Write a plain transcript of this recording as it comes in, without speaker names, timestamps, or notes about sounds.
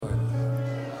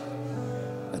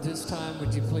At this time,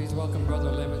 would you please welcome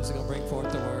Brother Lemons, who's going to bring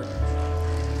forth the word.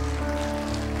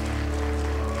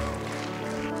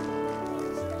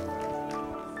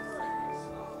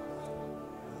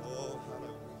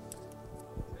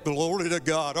 Glory to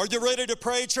God. Are you ready to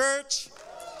pray, church?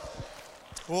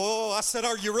 Oh, I said,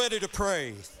 are you ready to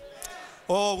pray?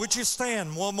 Oh, would you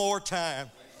stand one more time?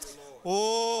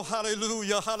 Oh,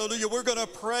 hallelujah, hallelujah. We're going to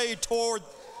pray toward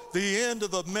the end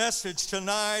of the message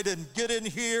tonight and get in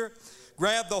here,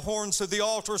 grab the horns of the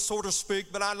altar, so to speak.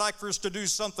 But I'd like for us to do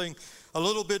something a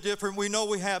little bit different. We know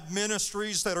we have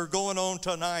ministries that are going on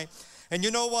tonight. And you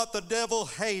know what? The devil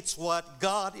hates what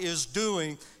God is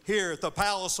doing here at the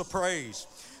Palace of Praise.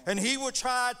 And he would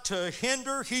try to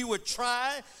hinder, he would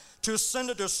try to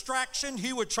send a distraction,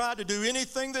 he would try to do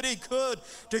anything that he could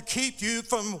to keep you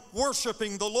from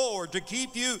worshiping the Lord, to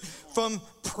keep you from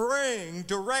praying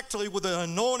directly with the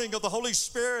anointing of the Holy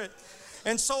Spirit.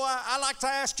 And so I like to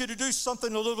ask you to do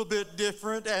something a little bit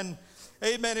different, and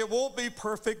amen, it won't be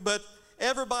perfect, but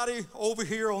everybody over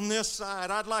here on this side,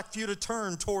 I'd like for you to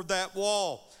turn toward that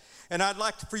wall, and I'd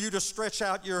like for you to stretch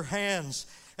out your hands.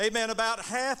 Amen. About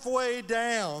halfway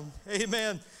down,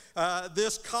 amen,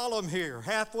 this column here,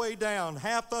 halfway down,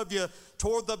 half of you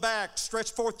toward the back,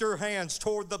 stretch forth your hands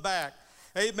toward the back.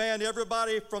 Amen.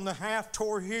 Everybody from the half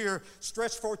toward here,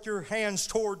 stretch forth your hands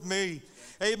toward me.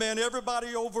 Amen.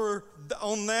 Everybody over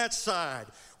on that side,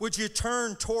 would you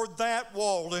turn toward that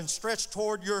wall and stretch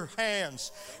toward your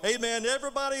hands? Amen.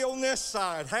 Everybody on this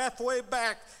side, halfway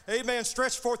back, amen,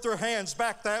 stretch forth your hands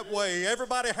back that way.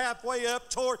 Everybody halfway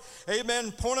up toward,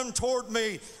 amen, point them toward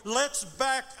me. Let's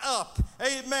back up.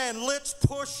 Amen. Let's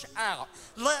push out.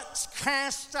 Let's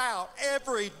cast out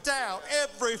every doubt,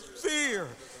 every fear,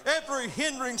 every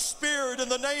hindering spirit in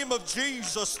the name of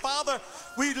Jesus. Father,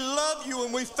 we love you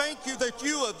and we thank you that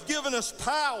you have given us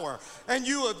power and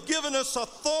you have given us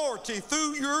authority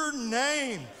through your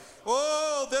name.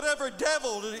 Oh, that every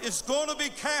devil is going to be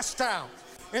cast out.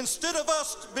 Instead of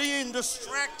us being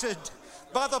distracted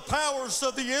by the powers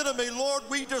of the enemy, Lord,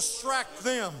 we distract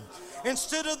them.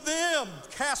 Instead of them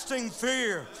casting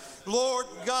fear, Lord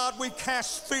God, we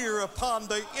cast fear upon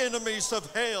the enemies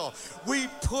of hell. We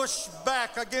push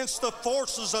back against the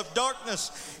forces of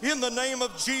darkness in the name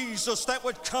of Jesus that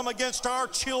would come against our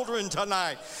children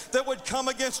tonight, that would come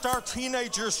against our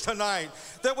teenagers tonight,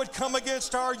 that would come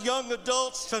against our young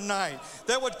adults tonight,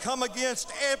 that would come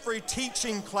against every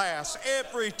teaching class,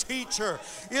 every teacher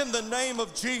in the name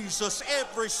of Jesus,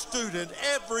 every student,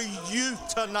 every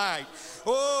youth tonight.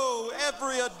 Oh,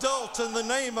 every adult in the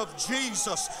name of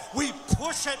Jesus. We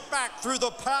push it back through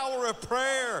the power of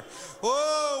prayer.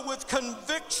 Oh, with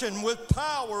conviction, with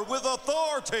power, with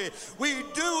authority. We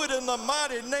do it in the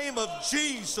mighty name of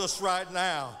Jesus right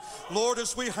now. Lord,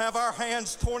 as we have our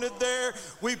hands pointed there,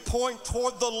 we point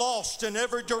toward the lost in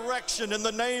every direction in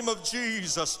the name of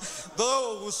Jesus.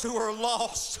 Those who are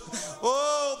lost.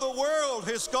 Oh, the world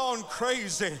has gone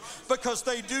crazy because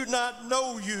they do not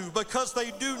know you, because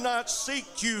they do not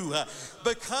seek you,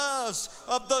 because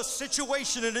of the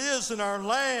situation it is in our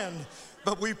land.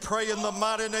 But we pray in the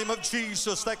mighty name of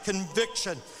Jesus that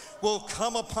conviction will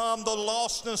come upon the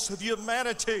lostness of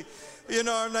humanity in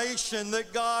our nation,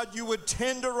 that God, you would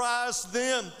tenderize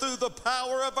them through the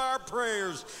power of our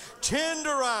prayers.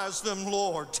 Tenderize them,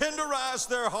 Lord. Tenderize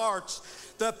their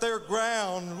hearts, that their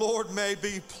ground, Lord, may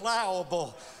be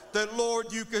plowable. That,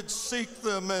 Lord, you could seek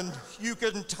them and you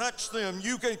can touch them.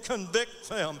 You can convict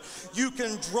them. You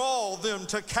can draw them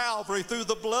to Calvary through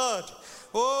the blood.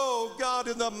 Oh, God,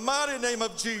 in the mighty name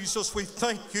of Jesus, we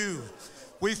thank you.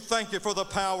 We thank you for the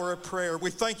power of prayer.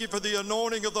 We thank you for the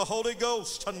anointing of the Holy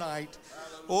Ghost tonight.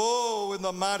 Oh, in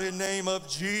the mighty name of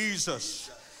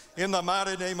Jesus. In the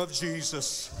mighty name of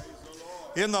Jesus.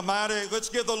 Let's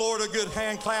give the Lord a good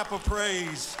hand clap of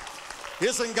praise.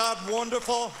 Isn't God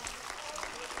wonderful?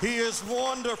 He is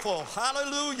wonderful.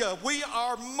 Hallelujah. We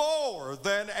are more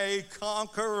than a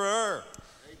conqueror.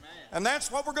 Amen. And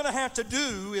that's what we're going to have to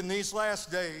do in these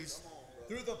last days.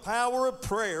 Through the power of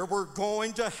prayer, we're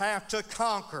going to have to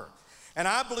conquer. And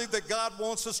I believe that God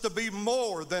wants us to be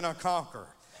more than a conqueror.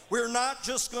 We're not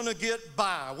just going to get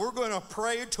by. We're going to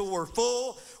pray till we're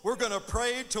full. We're going to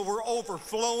pray till we're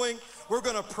overflowing. We're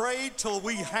going to pray till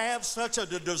we have such a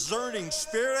discerning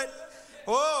spirit.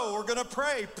 Oh, we're going to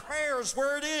pray. Prayer is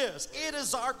where it is. It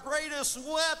is our greatest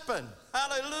weapon.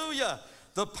 Hallelujah.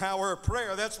 The power of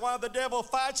prayer. That's why the devil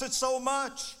fights it so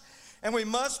much. And we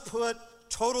must put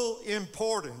total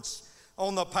importance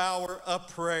on the power of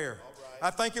prayer. Right.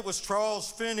 I think it was Charles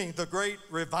Finney, the great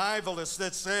revivalist,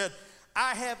 that said,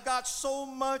 I have got so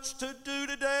much to do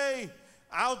today.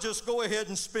 I'll just go ahead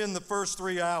and spend the first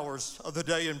 3 hours of the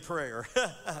day in prayer.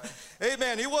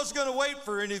 Amen. He wasn't going to wait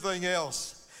for anything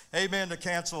else. Amen, to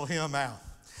cancel him out.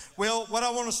 Well, what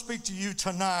I want to speak to you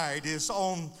tonight is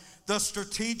on the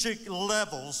strategic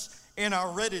levels in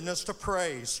our readiness to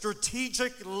pray.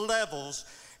 Strategic levels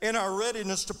in our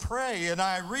readiness to pray. And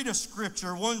I read a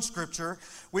scripture, one scripture.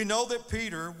 We know that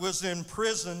Peter was in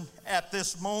prison at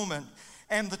this moment,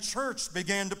 and the church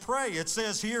began to pray. It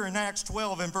says here in Acts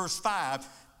 12 and verse 5,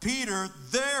 Peter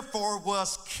therefore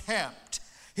was kept.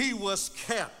 He was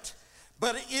kept.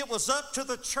 But it was up to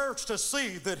the church to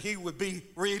see that he would be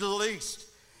released.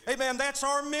 Amen. That's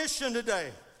our mission today.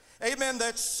 Amen.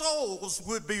 That souls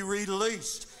would be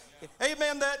released.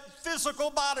 Amen. That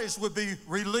physical bodies would be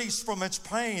released from its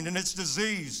pain and its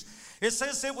disease. It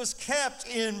says it was kept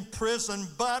in prison,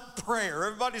 but prayer.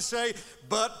 Everybody say,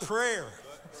 but prayer.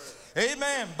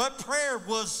 Amen. But prayer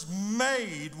was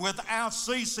made without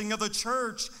ceasing of the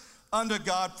church unto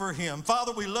God for him.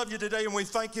 Father, we love you today, and we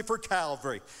thank you for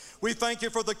Calvary. We thank you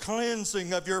for the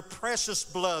cleansing of your precious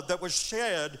blood that was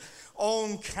shed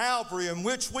on Calvary, in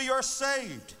which we are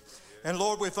saved. And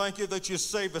Lord, we thank you that you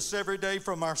save us every day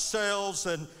from ourselves,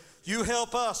 and you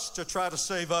help us to try to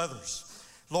save others.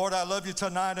 Lord, I love you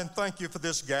tonight, and thank you for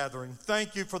this gathering.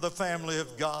 Thank you for the family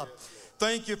of God.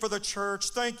 Thank you for the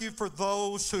church. Thank you for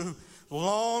those who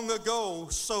long ago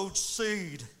sowed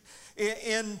seed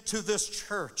into this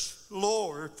church.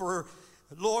 Lord, for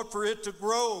it to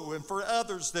grow, and for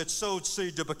others that sowed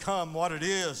seed to become what it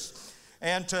is,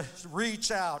 and to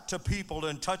reach out to people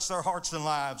and touch their hearts and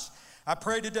lives. I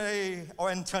pray today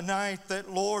and tonight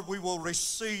that, Lord, we will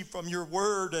receive from your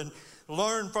word and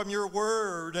learn from your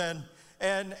word, and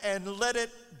let it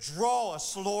draw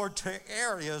us, Lord, to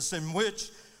areas in which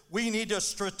we need to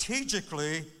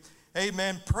strategically,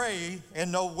 amen, pray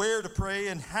and know where to pray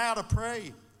and how to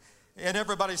pray. And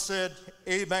everybody said,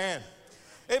 amen.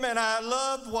 Amen. I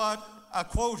love what I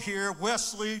quote here,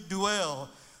 Wesley Duell,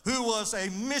 who was a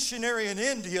missionary in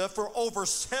India for over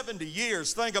 70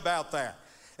 years. Think about that.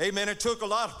 Amen. It took a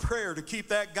lot of prayer to keep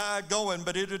that guy going,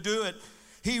 but it'll do it.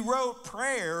 He wrote,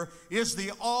 prayer is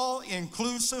the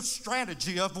all-inclusive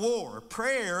strategy of war.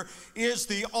 Prayer is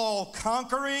the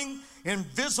all-conquering,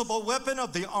 invisible weapon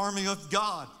of the army of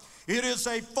God. It is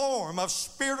a form of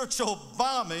spiritual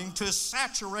bombing to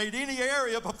saturate any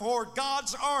area before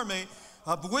God's army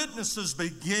of witnesses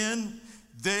begin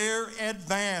their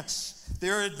advance.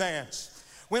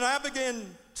 When I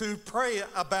began to pray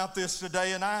about this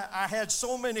today, and I had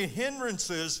so many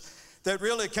hindrances that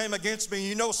really came against me.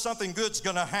 You know something good's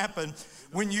going to happen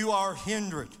when you are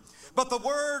hindered. But the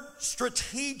word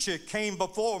strategic came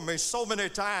before me so many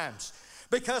times,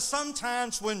 because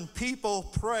sometimes when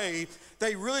people pray,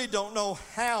 they really don't know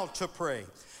how to pray.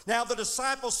 Now the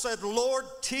disciples said, Lord,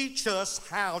 teach us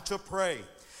how to pray.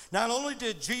 Not only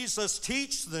did Jesus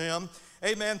teach them,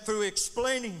 amen, through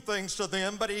explaining things to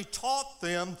them, but he taught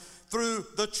them through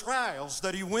the trials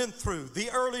that he went through, the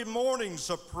early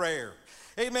mornings of prayer.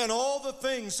 Amen. All the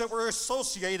things that were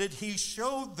associated, he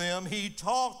showed them, he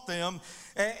taught them,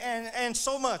 and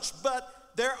so much.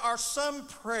 But there are some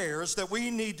prayers that we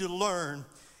need to learn,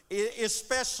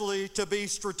 especially to be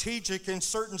strategic in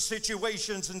certain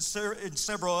situations and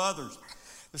several others.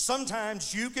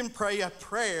 Sometimes you can pray a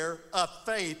prayer of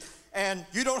faith, and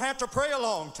you don't have to pray a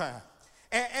long time.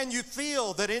 And you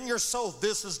feel that in your soul,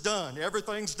 this is done.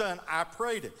 Everything's done. I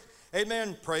prayed it.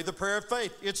 Amen. Pray the prayer of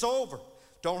faith. It's over.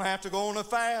 Don't have to go on a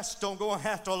fast. Don't go and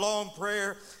have to a long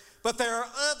prayer. But there are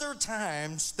other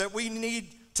times that we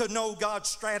need to know God's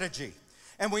strategy.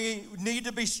 And we need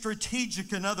to be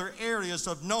strategic in other areas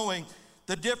of knowing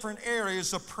the different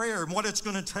areas of prayer and what it's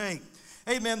going to take.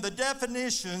 Amen. The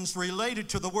definitions related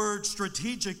to the word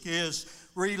strategic is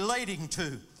relating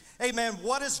to. Amen.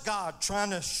 What is God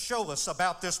trying to show us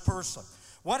about this person?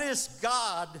 How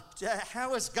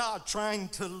is God trying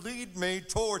to lead me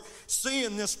toward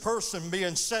seeing this person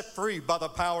being set free by the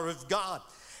power of God?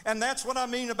 And that's what I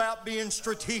mean about being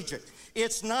strategic.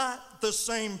 It's not the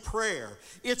same prayer.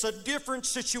 It's a different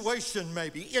situation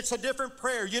maybe. It's a different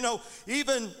prayer. You know,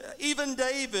 even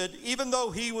David, even though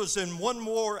he was in one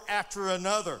war after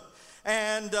another,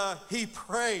 and he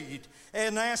prayed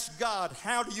and asked God,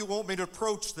 how do you want me to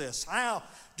approach this? How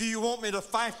do you want me to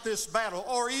fight this battle?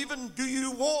 Or even, do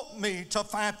you want me to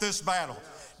fight this battle?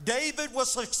 David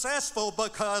was successful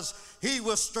because he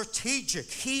was strategic.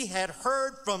 He had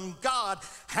heard from God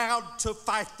how to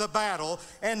fight the battle,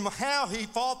 and how he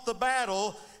fought the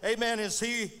battle, amen, as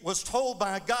he was told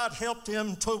by God, helped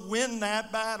him to win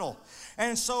that battle.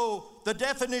 And so the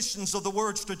definitions of the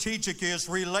word strategic is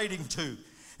relating to.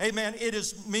 Amen.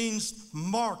 It means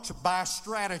marked by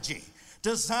strategy.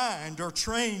 designed or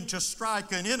trained to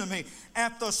strike an enemy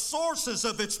at the sources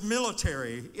of its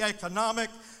military, economic,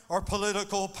 or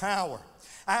political power.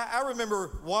 I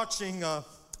remember watching a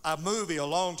movie a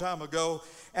long time ago,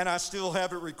 and I still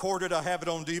have it recorded. I have it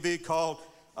on DVD called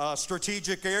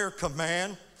Strategic Air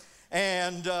Command.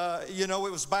 And, it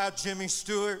was by Jimmy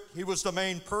Stewart. He was the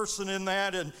main person in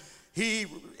that. And he,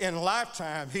 in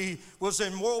lifetime, he was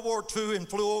in World War II and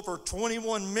flew over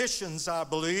 21 missions, I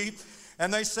believe.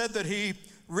 And they said that he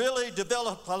really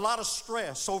developed a lot of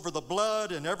stress over the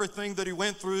blood and everything that he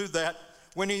went through, that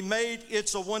when he made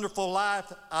It's a Wonderful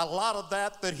Life, a lot of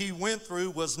that he went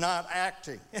through was not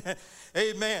acting.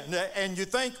 Amen. And you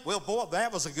think, well, boy,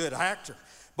 that was a good actor.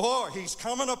 Boy, he's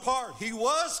coming apart. He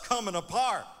was coming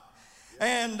apart.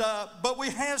 And but we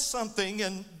have something,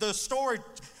 and the story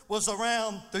was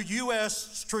around the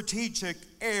U.S. Strategic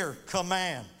Air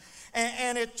Command.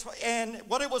 And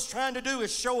what it was trying to do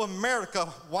is show America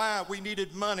why we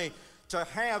needed money to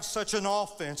have such an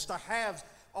offense, to have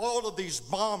all of these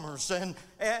bombers,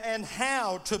 and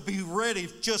how to be ready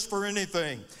just for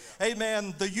anything.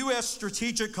 Amen. The U.S.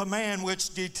 Strategic Command,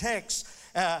 which detects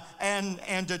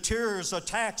and deters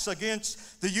attacks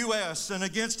against the U.S. and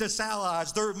against its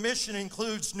allies. Their mission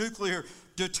includes nuclear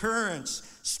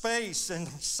deterrence, space, and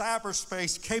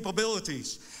cyberspace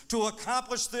capabilities. To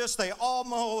accomplish this, they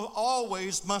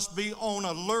always must be on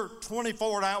alert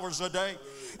 24 hours a day.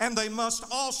 And they must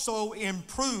also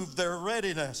improve their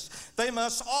readiness. They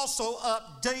must also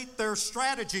update their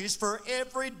strategies for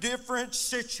every different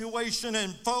situation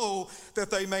and foe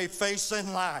that they may face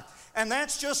in life. And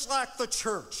that's just like the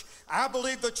church. I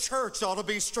believe the church ought to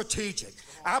be strategic.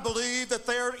 I believe that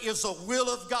there is a will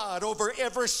of God over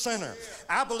every sinner.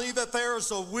 I believe that there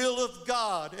is a will of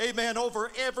God, amen, over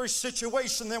every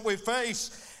situation that we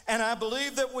face. And I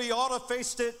believe that we ought to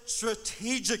face it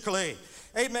strategically.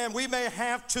 Amen. We may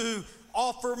have to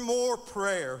offer more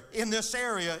prayer in this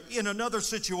area in another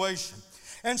situation.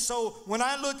 And so when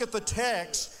I look at the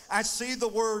text, I see the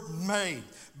word made,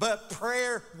 but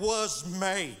prayer was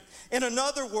made. In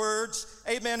other words,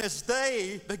 amen, as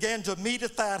they began to meet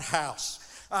at that house,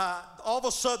 all of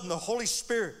a sudden the Holy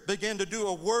Spirit began to do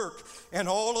a work in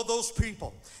all of those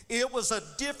people. It was a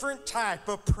different type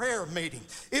of prayer meeting.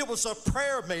 It was a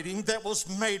prayer meeting that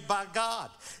was made by God.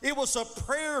 It was a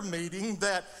prayer meeting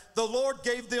that the Lord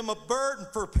gave them a burden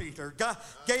for Peter. God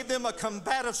gave them a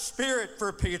combative spirit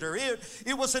for Peter.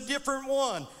 It was a different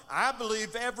one. I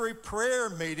believe every prayer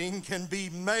meeting can be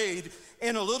made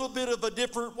in a little bit of a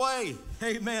different way.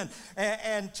 Amen.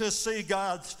 And to see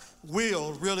God's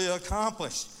will really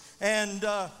accomplished. And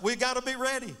we got to be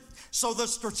ready. So the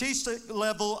strategic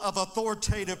level of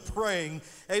authoritative praying,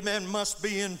 amen, must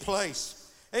be in place.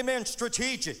 Amen,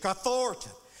 strategic,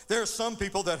 authoritative. There are some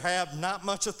people that have not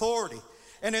much authority,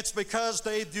 and it's because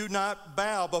they do not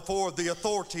bow before the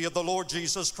authority of the Lord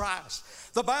Jesus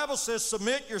Christ. The Bible says,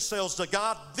 submit yourselves to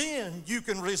God, then you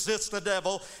can resist the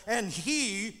devil, and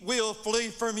he will flee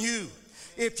from you.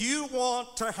 If you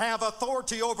want to have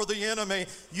authority over the enemy,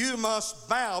 you must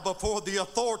bow before the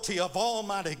authority of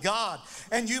Almighty God.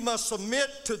 And you must submit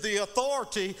to the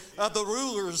authority of the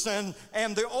rulers and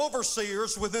the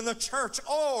overseers within the church.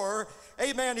 Or,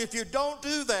 amen, if you don't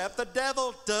do that, the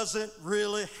devil doesn't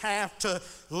really have to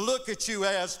look at you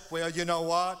as, well, you know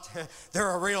what?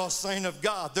 They're a real saint of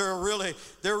God. They're really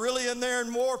in there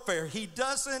in warfare. He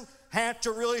doesn't have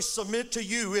to really submit to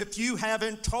you if you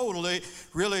haven't totally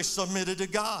really submitted to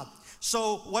God.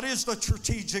 So what is the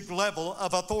strategic level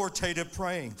of authoritative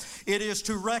praying? It is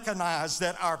to recognize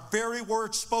that our very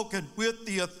words spoken with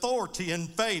the authority and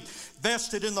faith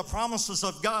vested in the promises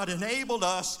of God enabled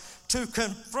us to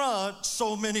confront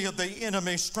so many of the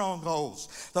enemy's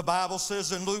strongholds. The Bible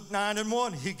says in Luke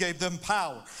 9:1, he gave them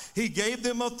power. He gave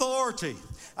them authority.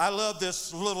 I love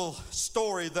this little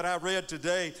story that I read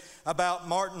today about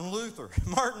Martin Luther.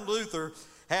 Martin Luther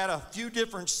had a few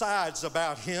different sides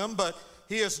about him, but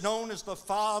he is known as the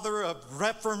father of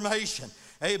Reformation.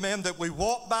 Amen, that we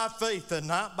walk by faith and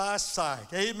not by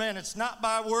sight. Amen, it's not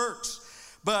by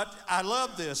works. But I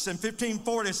love this. In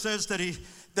 1540 it says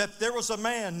that there was a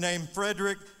man named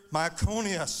Frederick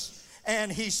Myconius,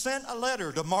 and he sent a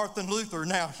letter to Martin Luther.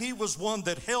 Now, he was one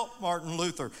that helped Martin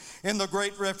Luther in the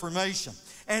Great Reformation.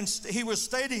 And he was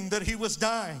stating that he was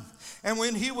dying. And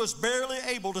when he was barely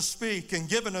able to speak and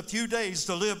given a few days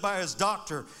to live by his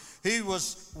doctor, he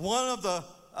was one of the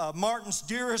Martin's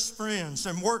dearest friends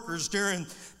and workers during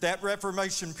that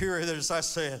Reformation period, as I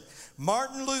said.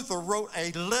 Martin Luther wrote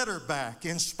a letter back,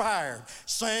 inspired,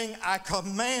 saying, I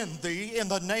command thee in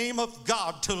the name of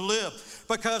God to live,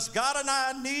 because God and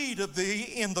I need of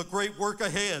thee in the great work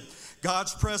ahead.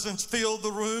 God's presence filled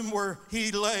the room where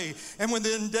he lay. And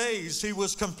within days, he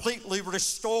was completely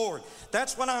restored.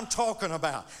 That's what I'm talking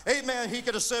about. Amen. He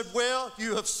could have said, well,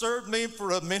 you have served me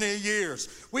for many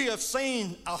years. We have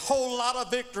seen a whole lot of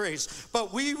victories,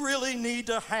 but we really need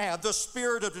to have the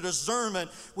spirit of discernment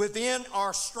within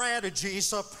our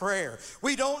strategies of prayer.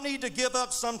 We don't need to give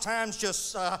up sometimes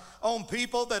just on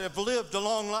people that have lived a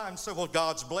long life and say, well,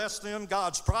 God's blessed them,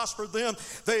 God's prospered them,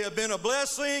 they have been a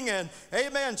blessing, and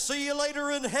amen, see you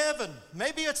later in heaven.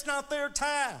 Maybe it's not their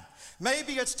time.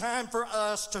 Maybe it's time for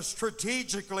us to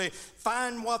strategically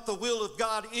find what the will of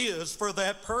God is for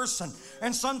that person.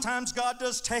 And sometimes God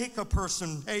does take a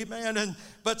person, amen.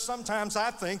 But sometimes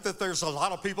I think that there's a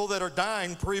lot of people that are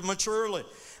dying prematurely.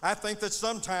 I think that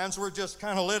sometimes we're just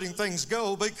kind of letting things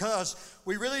go because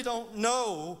we really don't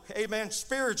know, amen,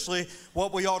 spiritually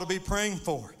what we ought to be praying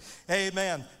for.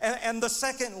 Amen. And the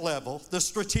second level, the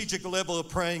strategic level of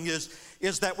praying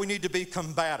is that we need to be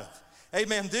combative.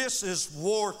 Amen. This is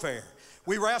warfare.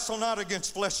 We wrestle not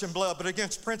against flesh and blood, but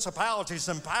against principalities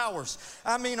and powers.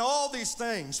 I mean, all these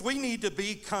things, we need to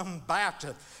be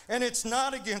combative. And it's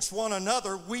not against one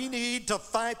another. We need to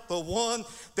fight the one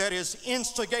that is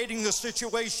instigating the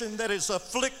situation, that is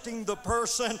afflicting the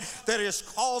person, that is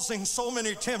causing so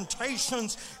many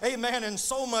temptations, amen, and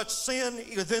so much sin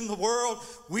within the world.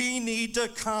 We need to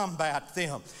combat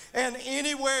them. And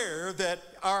anywhere that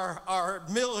our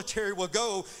military will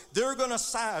go, they're going to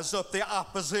size up the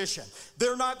opposition.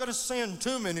 They're not going to send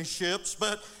too many ships,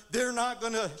 but they're not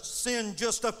going to send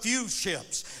just a few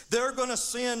ships. They're going to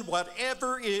send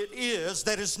whatever it is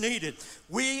that is needed.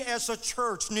 We as a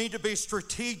church need to be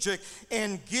strategic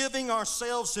in giving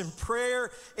ourselves in prayer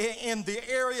in the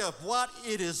area of what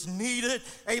it is needed,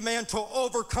 amen, to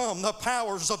overcome the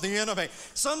powers of the enemy.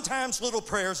 Sometimes little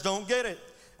prayers don't get it.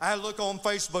 I look on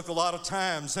Facebook a lot of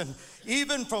times, and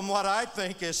even from what I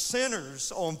think is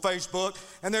sinners on Facebook,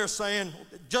 and they're saying,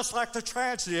 just like the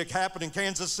tragedy that happened in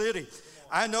Kansas City,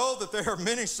 I know that there are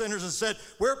many sinners that said,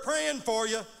 we're praying for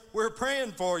you, we're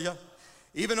praying for you.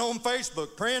 Even on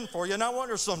Facebook, praying for you. And I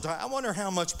wonder how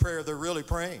much prayer they're really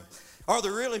praying. Are they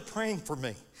really praying for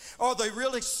me? Are they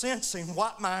really sensing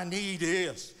what my need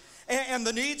is? And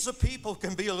the needs of people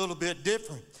can be a little bit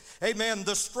different. Amen.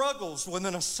 The struggles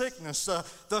within a sickness,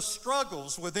 the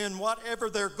struggles within whatever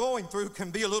they're going through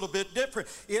can be a little bit different.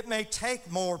 It may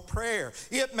take more prayer.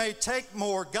 It may take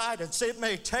more guidance. It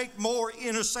may take more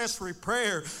intercessory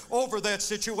prayer over that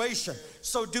situation.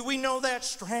 So do we know that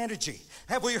strategy?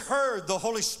 Have we heard the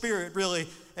Holy Spirit really,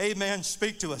 amen,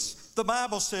 speak to us? The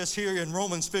Bible says here in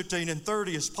Romans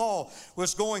 15:30, as Paul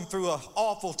was going through an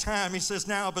awful time, he says,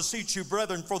 now I beseech you,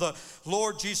 brethren, for the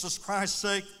Lord Jesus Christ's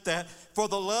sake, that for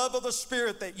the love of the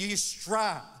Spirit, that ye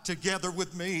strive together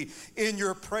with me in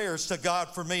your prayers to God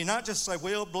for me. Not just say,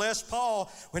 well, bless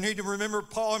Paul. We need to remember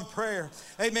Paul in prayer.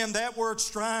 Amen. That word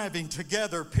striving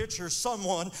together pictures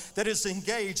someone that is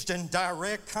engaged in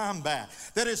direct combat,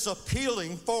 that is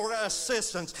appealing for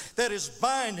assistance, that is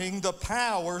binding the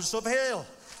powers of hell.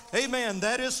 Amen.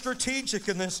 That is strategic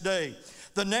in this day.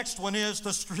 The next one is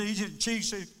the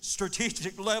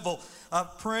strategic level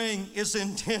of praying is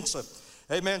intensive.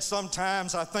 Amen.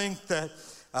 Sometimes I think that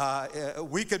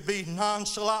we could be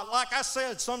nonchalant. Like I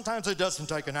said, sometimes it doesn't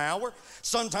take an hour.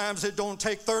 Sometimes it don't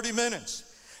take 30 minutes.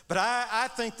 But I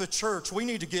think the church, we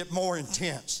need to get more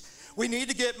intense. We need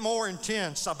to get more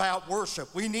intense about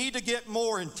worship. We need to get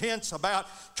more intense about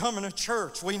coming to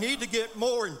church. We need to get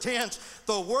more intense.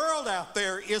 The world out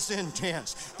there is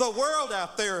intense. The world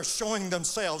out there is showing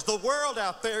themselves. The world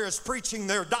out there is preaching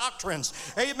their doctrines.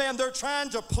 Amen. They're trying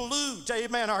to pollute,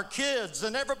 amen, our kids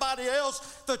and everybody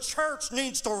else. The church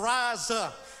needs to rise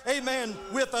up, amen,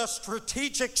 with a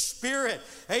strategic spirit,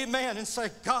 amen, and say,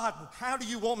 God, how do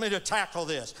you want me to tackle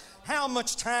this? How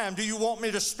much time do you want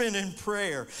me to spend in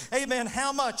prayer? Amen.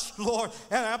 How much, Lord?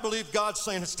 And I believe God's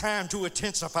saying it's time to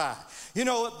intensify. You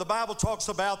know, the Bible talks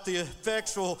about the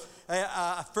effectual,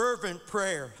 fervent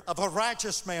prayer of a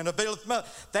righteous man availeth much.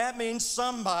 That means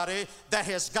somebody that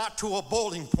has got to a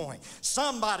boiling point.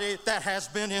 Somebody that has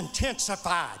been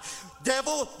intensified.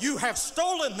 Devil, you have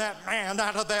stolen that man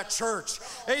out of that church.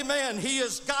 Amen. He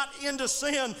has got into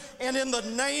sin, and in the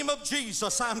name of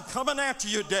Jesus, I'm coming after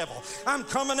you, devil. I'm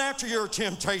coming after your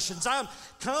temptations. I'm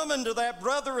coming to that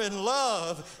brother in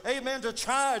love, amen, to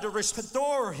try to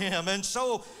restore him. And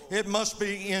so it must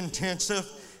be intensive.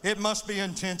 It must be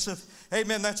intensive.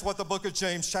 Amen. That's what the book of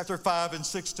James chapter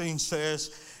 5:16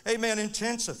 says. Amen.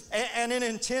 Intensive. And in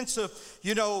intensive,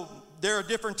 you know, there are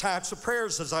different types of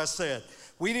prayers, as I said.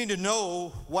 We need to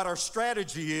know what our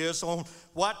strategy is on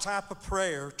what type of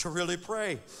prayer to really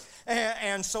pray.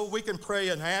 And so we can pray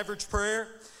an average prayer.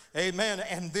 Amen.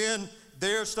 And then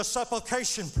there's the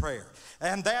supplication prayer.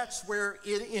 And that's where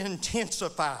it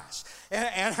intensifies.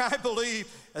 And I believe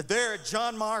there at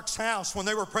John Mark's house when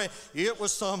they were praying, it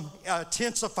was some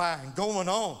intensifying going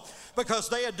on. Because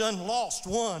they had done lost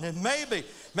one. And maybe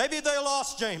they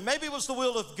lost James. Maybe it was the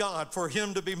will of God for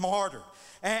him to be martyred.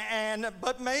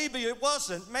 But maybe it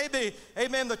wasn't. Maybe,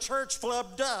 amen, the church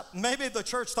flubbed up. Maybe the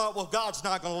church thought, well, God's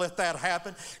not going to let that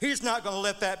happen. He's not going to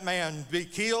let that man be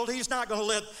killed. He's not going to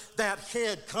let that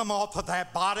head come off of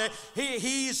that body.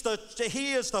 He is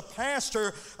the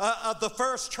pastor of the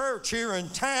first church here in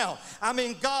town. I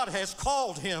mean, God has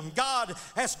called him. God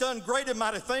has done great and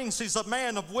mighty things. He's a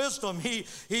man of wisdom. He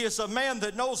is a man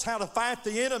that knows how to fight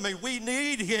the enemy. We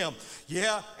need him.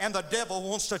 Yeah, and the devil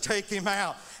wants to take him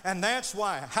out. And that's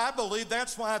why, I believe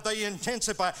that's why they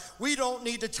intensify. We don't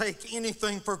need to take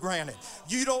anything for granted.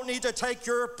 You don't need to take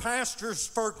your pastors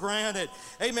for granted.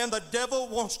 Amen. The devil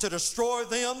wants to destroy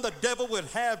them. The devil would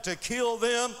have to kill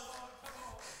them.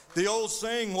 The old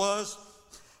saying was,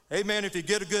 amen, if you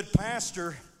get a good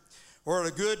pastor or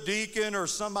a good deacon or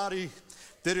somebody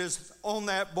that is on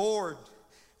that board,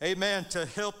 amen, to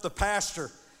help the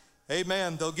pastor,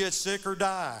 amen, they'll get sick or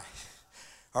die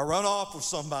or run off with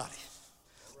somebody.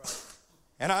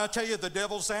 And I'll tell you, the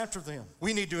devil's after them.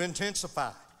 We need to intensify.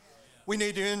 We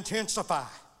need to intensify.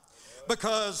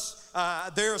 Because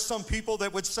there are some people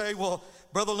that would say, well,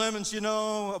 Brother Lemons, you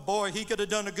know, boy, he could have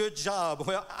done a good job.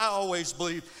 Well, I always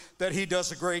believe that he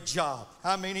does a great job.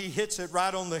 I mean, he hits it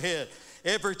right on the head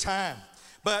every time.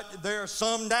 But there are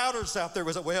some doubters out there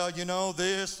who say, well, you know,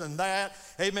 this and that.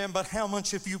 Amen. But how much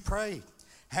have you prayed?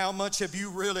 How much have you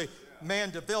really,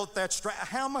 developed that strength?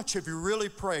 How much have you really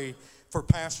prayed for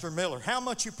Pastor Miller? How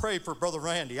much you prayed for Brother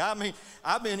Randy? I mean,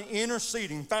 I've been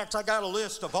interceding. In fact, I got a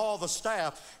list of all the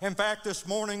staff. In fact, this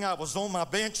morning I was on my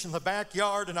bench in the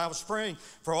backyard and I was praying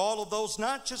for all of those,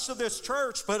 not just of this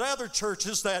church, but other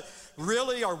churches that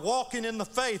really are walking in the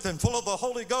faith and full of the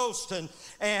Holy Ghost and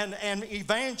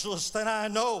evangelists that I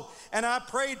know. And I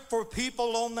prayed for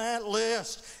people on that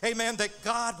list, amen, that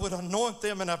God would anoint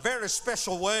them in a very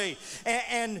special way.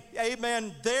 And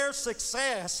amen, their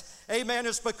success, amen,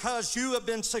 is because you have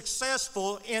been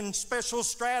successful in special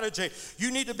strategy. You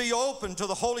need to be open to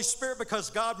the Holy Spirit because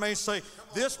God may say,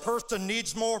 this person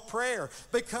needs more prayer,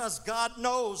 because God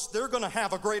knows they're going to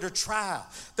have a greater trial.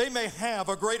 They may have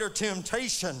a greater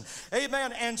temptation.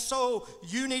 Amen. And so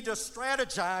you need to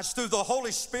strategize through the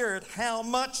Holy Spirit how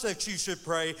much that you should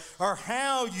pray or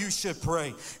how you should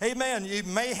pray. Amen. You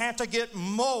may have to get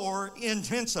more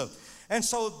intensive. And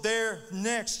so there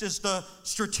next is the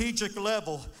strategic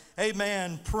level.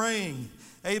 Amen. Praying.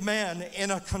 Amen.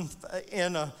 In a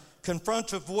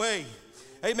confrontive way.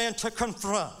 Amen. To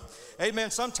confront.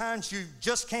 Amen. Sometimes you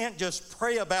just can't just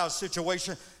pray about a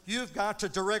situation. You've got to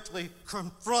directly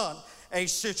confront a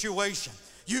situation.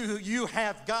 You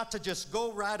have got to just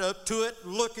go right up to it,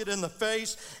 look it in the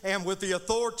face, and with the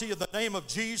authority of the name of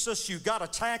Jesus, you got to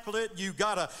tackle it. You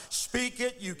got to speak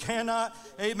it. You cannot,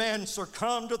 amen,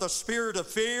 succumb to the spirit of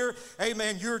fear.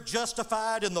 Amen. You're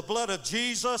justified in the blood of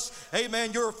Jesus.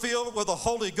 Amen. You're filled with the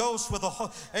Holy Ghost,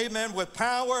 amen, with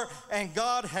power, and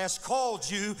God has called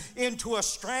you into a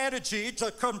strategy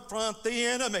to confront the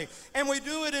enemy. And we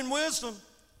do it in wisdom.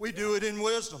 We do it in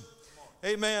wisdom.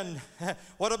 Amen.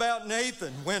 What about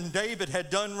Nathan when David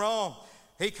had done wrong?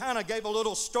 He kind of gave a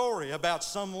little story about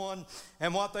someone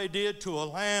and what they did to a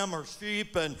lamb or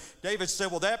sheep. And David said,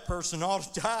 well, that person ought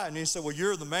to die. And he said, well,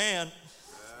 you're the man.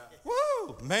 Yeah.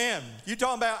 Woo, man. You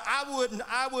talking about,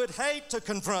 I would hate to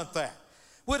confront that.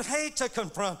 Would hate to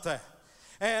confront that.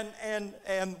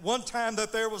 And one time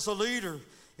that there was a leader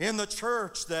in the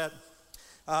church that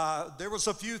there was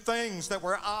a few things that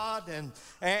were odd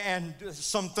and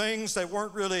some things that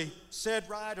weren't really said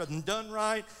right or done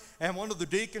right. And one of the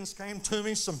deacons came to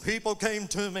me, some people came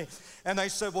to me, and they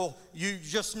said, well, you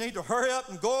just need to hurry up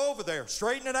and go over there,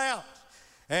 straighten it out.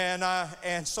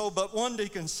 But one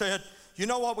deacon said, you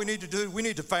know what we need to do? We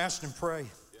need to fast and pray.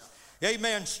 Yeah.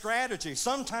 Amen. Strategy.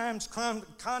 Sometimes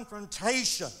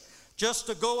confrontation, just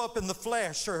to go up in the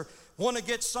flesh or want to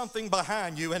get something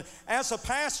behind you. And as a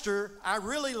pastor, I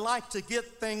really like to get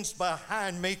things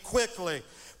behind me quickly.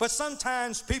 But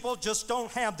sometimes people just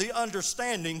don't have the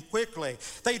understanding quickly.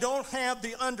 They don't have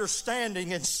the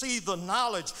understanding and see the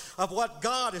knowledge of what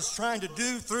God is trying to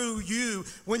do through you.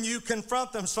 When you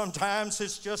confront them, sometimes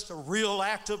it's just a real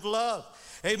act of love.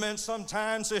 Amen.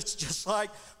 Sometimes it's just like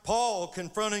Paul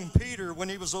confronting Peter when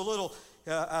he was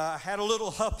had a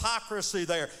little hypocrisy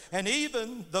there. And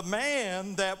even the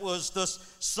man that was the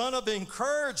son of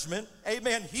encouragement,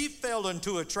 amen, he fell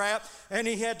into a trap and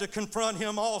he had to confront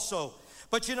him also.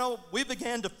 But you know, we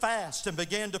began to fast and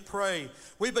began to pray.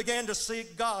 We began to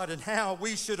seek God and how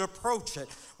we should approach it.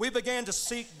 We began to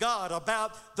seek God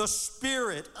about the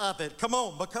spirit of it. Come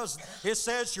on, because it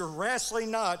says you're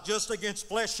wrestling not just against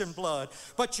flesh and blood,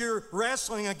 but you're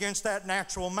wrestling against that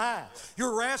natural mind.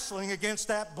 You're wrestling against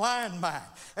that blind mind.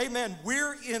 Amen.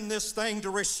 We're in this thing to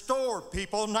restore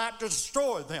people, not to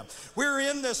destroy them. We're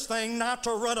in this thing not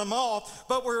to run them off,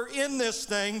 but we're in this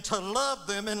thing to love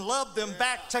them and love them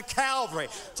back to Calvary,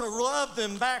 to love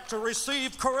them back to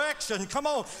receive correction. Come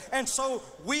on. And so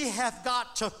we have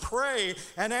got to pray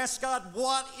and ask God,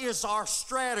 what is our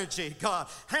strategy, God?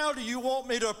 How do you want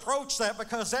me to approach that?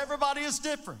 Because everybody is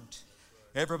different.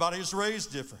 Everybody is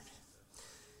raised different.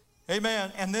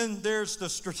 Amen. And then there's the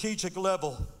strategic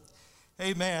level.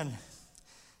 Amen.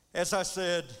 As I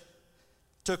said,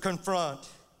 to confront.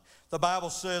 The Bible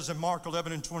says in Mark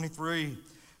 11:23,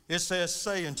 it says,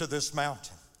 say unto this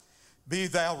mountain, be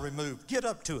thou removed. Get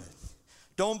up to it.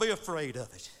 Don't be afraid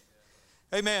of it.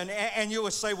 Amen. And you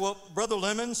would say, well, Brother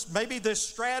Lemons, maybe this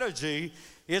strategy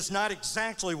is not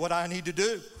exactly what I need to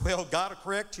do. Well, God will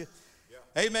correct you.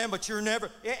 Yeah. Amen. But you're never,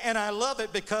 and I love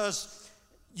it because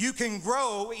you can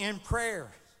grow in prayer.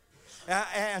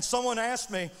 And someone asked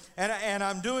me, and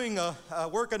I'm doing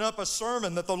working up a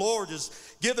sermon that the Lord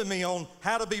has given me on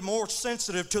how to be more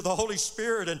sensitive to the Holy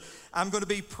Spirit, and I'm going to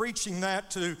be preaching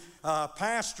that to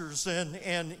pastors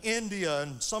in India,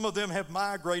 and some of them have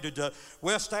migrated to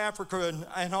West Africa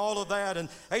and all of that. And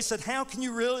they said, how can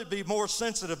you really be more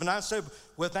sensitive? And I said,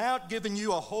 without giving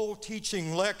you a whole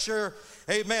teaching lecture,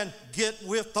 amen, get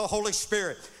with the Holy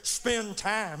Spirit. Spend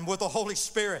time with the Holy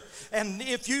Spirit. And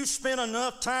if you spend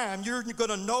enough time, you're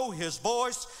going to know His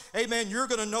voice. Amen. You're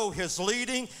going to know His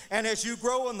leading. And as you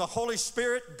grow in the Holy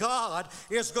Spirit, God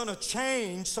is going to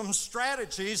change some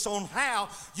strategies on how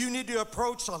you need to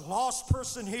approach a lost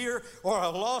person here or a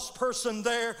lost person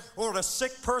there, or a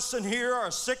sick person here or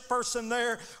a sick person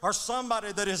there, or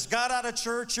somebody that has got out of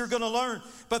church. You're going to learn.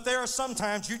 But there are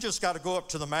sometimes you just got to go up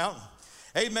to the mountain.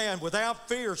 Amen. Without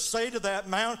fear, say to that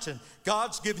mountain,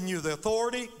 God's given you the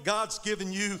authority. God's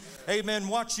given you, amen,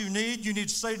 what you need. You need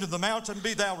to say to the mountain,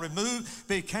 be thou removed,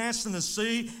 be cast in the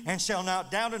sea, and shall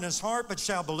not doubt in his heart, but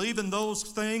shall believe in those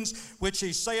things which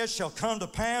he saith shall come to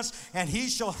pass, and he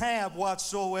shall have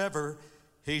whatsoever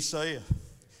he saith.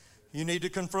 You need to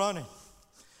confront him.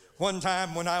 One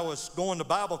time when I was going to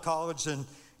Bible college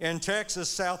in Texas,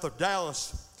 south of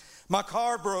Dallas, my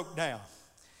car broke down.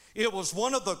 It was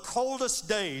one of the coldest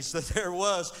days that there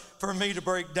was for me to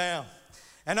break down.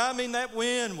 And I mean, that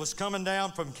wind was coming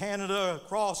down from Canada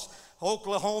across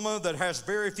Oklahoma that has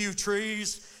very few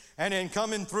trees, and then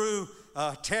coming through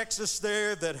Texas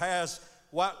there that has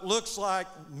what looks like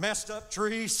messed up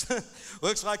trees.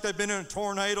 Looks like they've been in a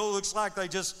tornado. Looks like they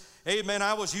just, amen,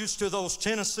 I was used to those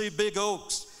Tennessee big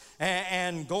oaks.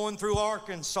 And going through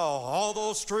Arkansas, all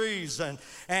those trees.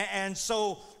 And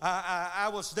so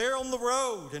I was there on the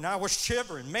road, and I was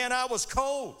shivering. Man, I was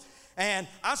cold. And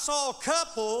I saw a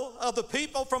couple of the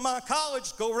people from my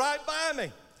college go right by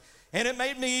me. And it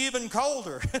made me even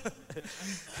colder.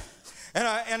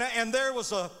 and there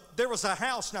was a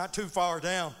house not too far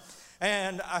down.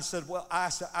 And I said,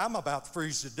 I'm about to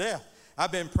freeze to death.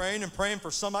 I've been praying and praying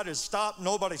for somebody to stop.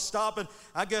 Nobody's stopping.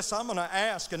 I guess I'm going to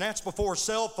ask, and that's before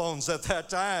cell phones at that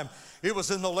time. It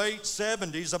was in the late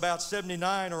 70s, about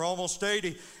 79 or almost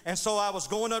 80. And so I was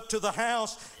going up to the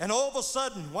house, and all of a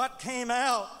sudden, what came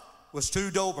out was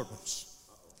two Dobermans.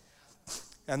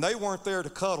 And they weren't there to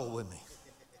cuddle with me.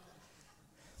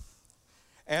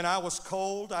 And I was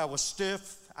cold, I was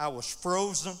stiff, I was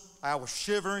frozen, I was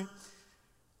shivering.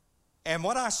 And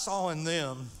what I saw in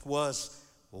them was,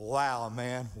 wow,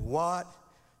 man, what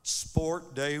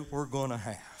sport day we're going to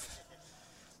have.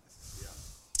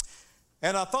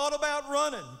 And I thought about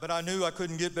running, but I knew I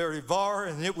couldn't get very far,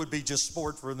 and it would be just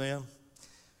sport for them.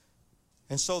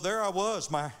 And so there I was.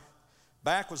 My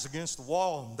back was against the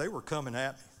wall, and they were coming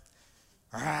at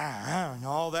me. And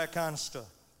all that kind of stuff.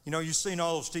 You know, you've seen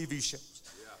all those TV shows.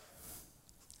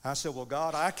 I said, well,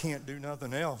 God, I can't do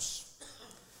nothing else.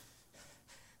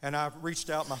 And I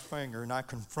reached out my finger and I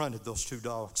confronted those two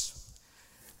dogs.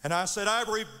 And I said, I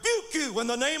rebuke you in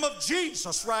the name of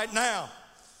Jesus right now.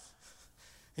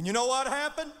 And you know what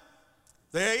happened?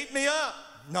 They ate me up.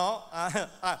 No,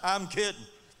 I'm kidding.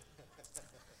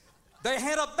 They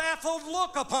had a baffled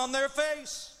look upon their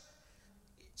face.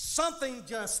 Something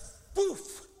just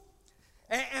poof.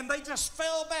 And they just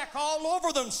fell back all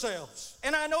over themselves.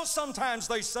 And I know sometimes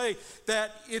they say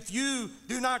that if you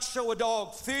do not show a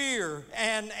dog fear,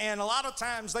 and a lot of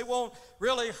times they won't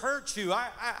really hurt you.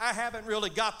 I haven't really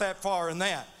got that far in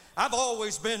that. I've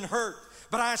always been hurt.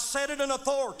 but I said it in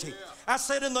authority. I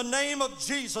said, in the name of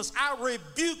Jesus, I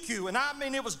rebuke you. And I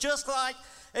mean, it was just like,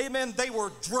 amen, they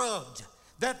were drugged,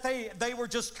 that they were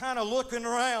just kind of looking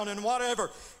around and whatever.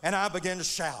 And I began to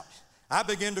shout. I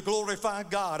began to glorify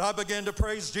God. I began to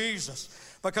praise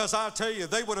Jesus, because I tell you,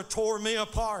 they would have tore me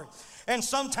apart. And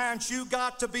sometimes you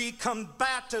got to be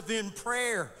combative in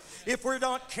prayer. If we're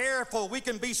not careful, we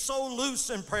can be so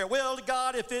loose in prayer. Well,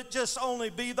 God, if it just only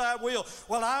be thy will.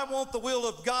 Well, I want the will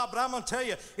of God, but I'm going to tell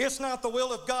you, it's not the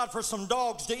will of God for some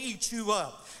dogs to eat you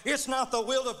up. It's not the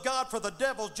will of God for the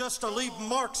devil just to leave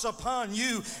marks upon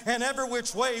you. And every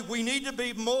which way, we need to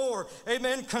be more,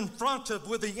 amen, confrontive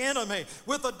with the enemy,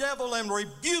 with the devil, and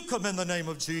rebuke him in the name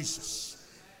of Jesus.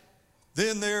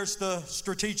 Then there's the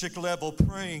strategic level,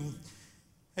 praying,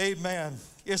 amen,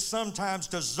 is sometimes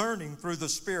discerning through the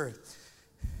Spirit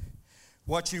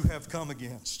what you have come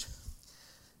against.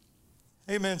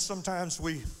 Amen. Sometimes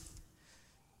we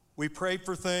pray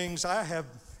for things. I have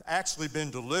actually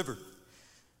been delivered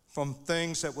from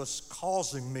things that was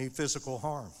causing me physical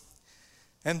harm.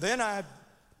 And then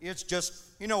it's just,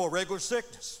 a regular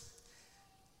sickness.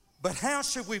 But how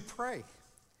should we pray?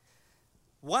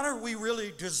 What are we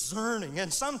really discerning?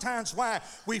 And sometimes why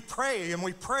we pray and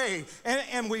we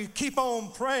keep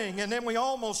on praying, and then we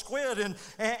almost quit and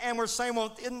we're saying,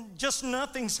 well, just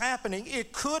nothing's happening.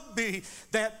 It could be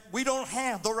that we don't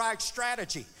have the right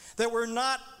strategy, that we're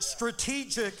not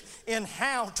strategic in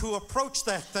how to approach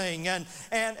that thing. And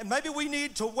maybe we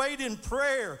need to wait in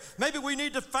prayer. Maybe we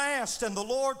need to fast and the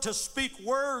Lord to speak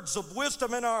words of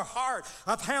wisdom in our heart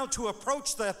of how to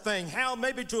approach that thing, how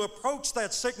maybe to approach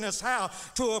that sickness, how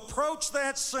to approach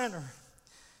that sinner.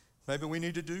 Maybe we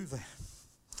need to do that.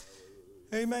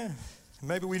 Amen.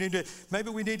 Maybe we need to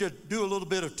do a little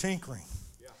bit of tinkering.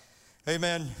 Yeah.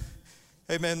 Amen.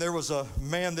 Amen. There was a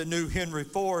man that knew Henry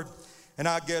Ford. And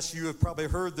I guess you have probably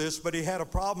heard this, but he had a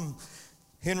problem,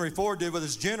 Henry Ford did, with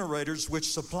his generators,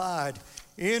 which supplied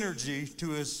energy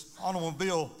to his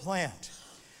automobile plant.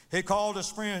 He called his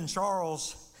friend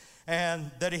Charles, and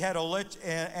that he had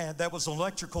and that was an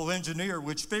electrical engineer,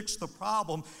 which fixed the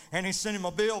problem, and he sent him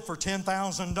a bill for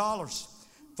 $10,000.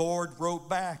 Ford wrote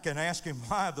back and asked him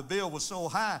why the bill was so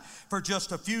high for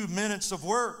just a few minutes of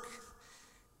work.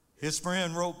 His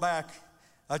friend wrote back,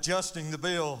 adjusting the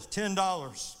bill,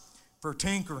 $10 for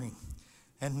tinkering,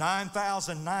 and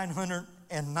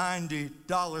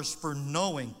 $9,990 for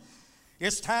knowing.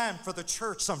 It's time for the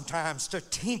church sometimes to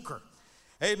tinker.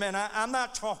 Amen. I'm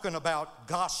not talking about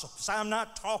gossips. I'm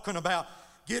not talking about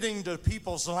getting to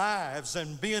people's lives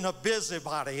and being a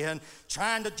busybody and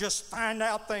trying to just find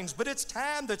out things. But it's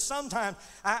time that sometimes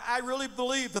I really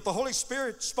believe that the Holy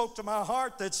Spirit spoke to my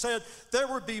heart that said there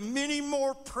would be many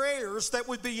more prayers that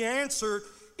would be answered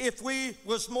if we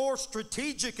was more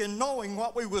strategic in knowing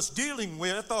what we was dealing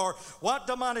with, or what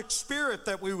demonic spirit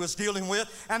that we was dealing with.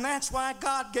 And that's why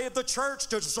God gave the church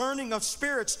discerning of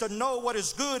spirits, to know what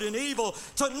is good and evil,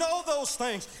 to know those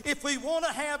things. If we want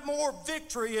to have more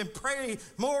victory and pray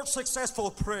more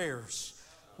successful prayers,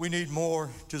 we need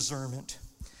more discernment.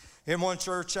 In one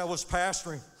church I was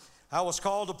pastoring, I was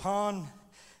called upon,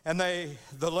 and the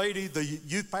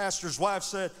youth pastor's wife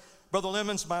said, Brother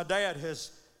Lemons, my dad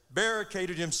has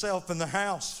barricaded himself in the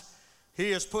house.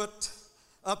 He has put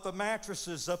up the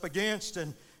mattresses up against,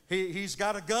 and he's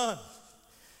got a gun,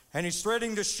 and he's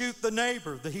threatening to shoot the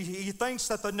neighbor. He thinks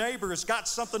that the neighbor has got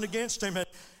something against him,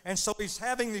 and so he's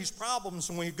having these problems.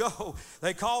 When we go,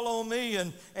 they call on me,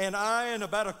 and I and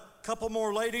about a couple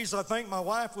more ladies, I think my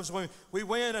wife was, when we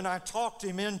went, and I talked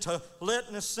him into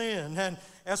letting us in. And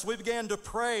as we began to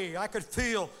pray, I could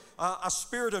feel a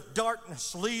spirit of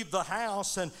darkness leave the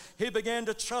house, and he began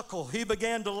to chuckle. He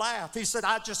began to laugh. He said,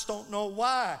 I just don't know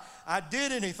why I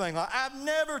did anything. I've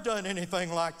never done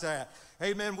anything like that.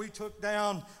 Amen. We took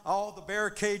down all the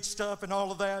barricade stuff and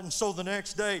all of that, and so the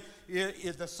next day,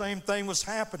 the same thing was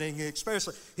happening.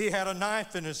 Especially, he had a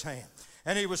knife in his hand,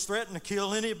 and he was threatening to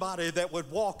kill anybody that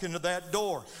would walk into that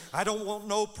door. I don't want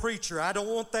no preacher. I don't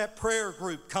want that prayer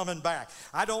group coming back.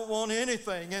 I don't want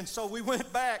anything. And so we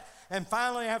went back, and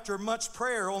finally, after much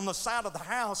prayer on the side of the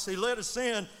house, he let us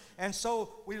in. And so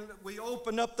we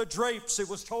opened up the drapes. It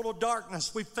was total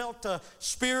darkness. We felt a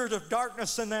spirit of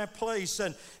darkness in that place.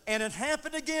 And it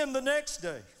happened again the next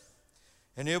day.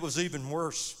 And it was even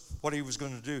worse what he was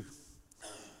going to do.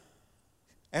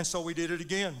 And so we did it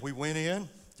again. We went in,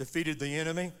 defeated the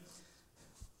enemy,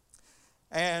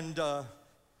 and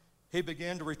he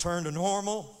began to return to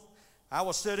normal. I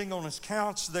was sitting on his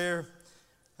couch there,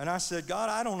 and I said, God,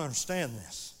 I don't understand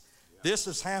this. This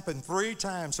has happened 3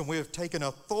 times, and we have taken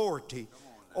authority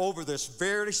over this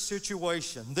very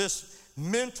situation, this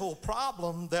mental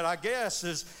problem that I guess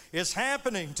is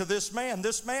happening to this man.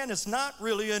 This man is not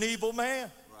really an evil man.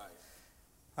 Right.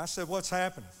 I said, what's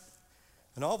happening?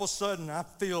 And all of a sudden, I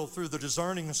feel through the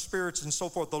discerning of spirits and so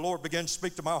forth, the Lord began to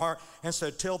speak to my heart and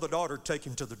said, tell the daughter to take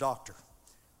him to the doctor.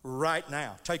 Right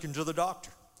now, take him to the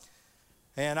doctor.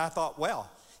 And I thought, well,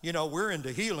 you know, we're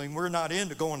into healing. We're not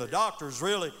into going to doctors,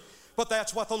 really. But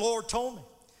that's what the Lord told me.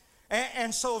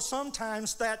 And so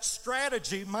sometimes that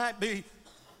strategy might be,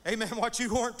 amen, what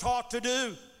you weren't taught to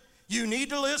do. You need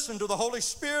to listen to the Holy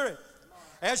Spirit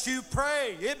as you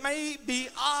pray. It may be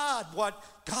odd what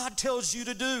God tells you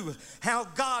to do, how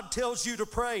God tells you to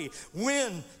pray,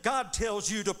 when God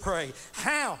tells you to pray,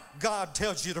 how God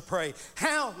tells you to pray,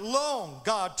 how long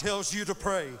God tells you to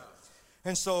pray.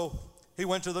 And so he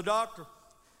went to the doctor,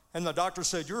 and the doctor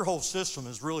said, your whole system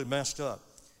is really messed up.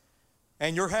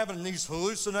 And you're having these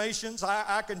hallucinations.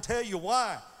 I can tell you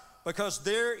why. Because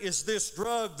there is this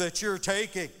drug that you're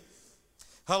taking.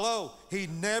 Hello, he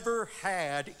never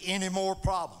had any more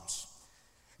problems.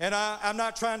 And I'm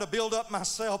not trying to build up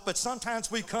myself, but sometimes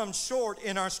we come short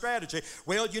in our strategy.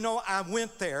 Well, you know, I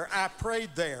went there. I prayed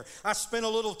there. I spent a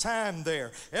little time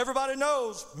there. Everybody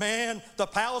knows, man, the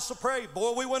palace of prayer.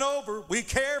 Boy, we went over. We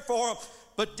cared for them.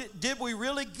 But did we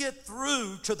really get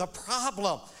through to the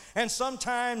problem? And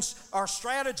sometimes our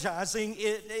strategizing,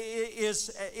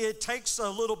 it takes a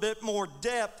little bit more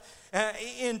depth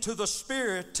into the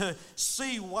spirit to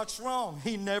see what's wrong.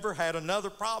 He never had another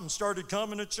problem. Started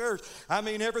coming to church. I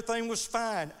mean, everything was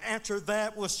fine. After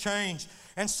that was changed.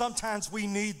 And sometimes we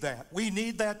need that. We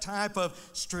need that type of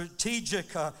strategic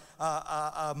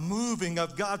moving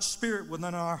of God's Spirit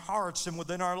within our hearts and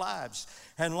within our lives.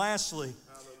 And lastly,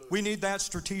 we need that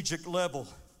strategic level.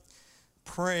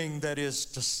 Praying that is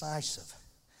decisive,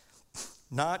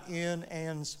 not in,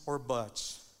 ands, or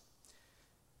buts.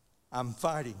 I'm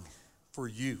fighting for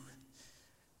you,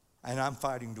 and I'm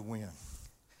fighting to win.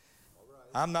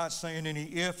 I'm not saying any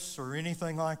ifs or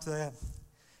anything like that.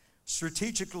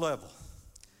 Strategic level.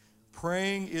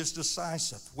 Praying is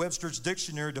decisive. Webster's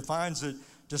dictionary defines it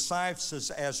decisive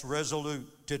as resolute,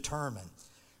 determined,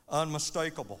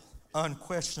 unmistakable,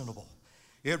 unquestionable.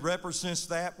 It represents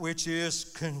that which is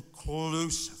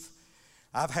conclusive.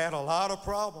 I've had a lot of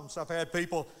problems. I've had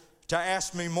people to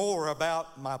ask me more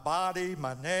about my body,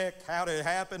 my neck, how did it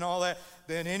happen, all that,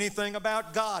 than anything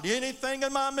about God, anything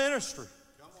in my ministry.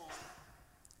 Come on.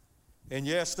 And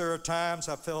yes, there are times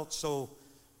I felt so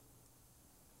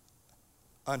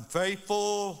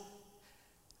unfaithful.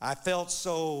 I felt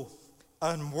so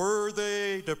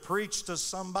unworthy to preach to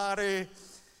somebody.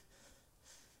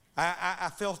 I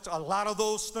felt a lot of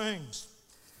those things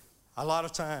a lot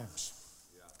of times.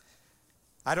 Yeah.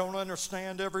 I don't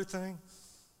understand everything.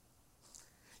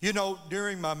 You know,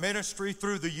 during my ministry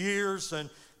through the years,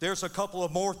 and there's a couple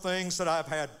of more things that I've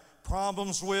had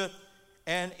problems with,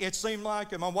 and it seemed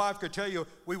like, and my wife could tell you,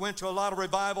 we went to a lot of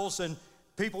revivals, and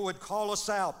people would call us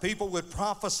out. People would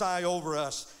prophesy over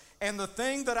us. And the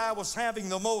thing that I was having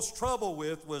the most trouble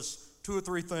with was 2 or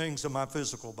 3 things in my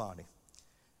physical body.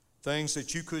 Things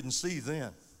that you couldn't see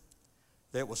then.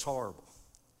 That was horrible.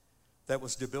 That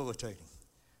was debilitating.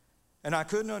 And I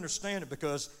couldn't understand it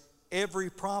because every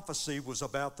prophecy was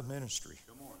about the ministry.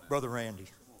 Brother Randy. It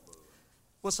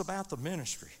was about the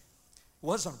ministry. It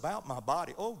wasn't about my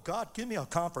body. Oh, God, give me a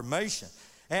confirmation.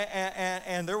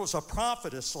 And there was a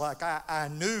prophetess like I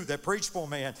knew that preached for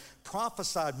me and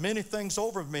prophesied many things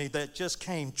over me that just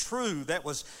came true. That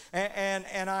was,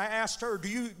 and I asked her, do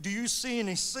you see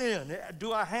any sin?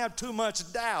 Do I have too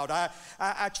much doubt?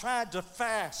 I tried to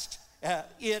fast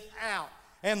it out.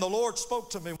 And the Lord spoke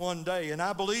to me one day, and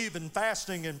I believe in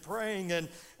fasting and praying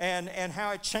and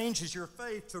how it changes your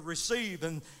faith to receive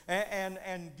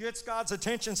and gets God's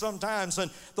attention sometimes.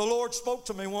 And the Lord spoke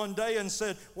to me one day and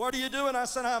said, "What are you doing?" I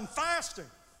said, "I'm fasting."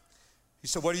 He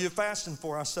said, "What are you fasting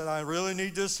for?" I said, "I really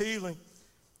need this healing."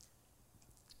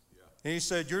 Yeah. And he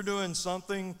said, "You're doing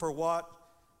something for what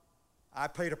I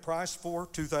paid a price for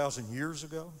 2,000 years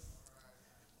ago."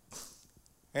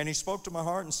 And he spoke to my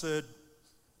heart and said,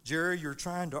 "Jerry, you're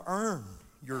trying to earn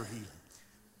your healing.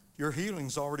 Your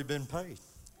healing's already been paid."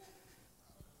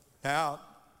 Now,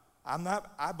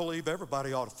 I believe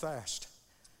everybody ought to fast.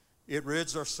 It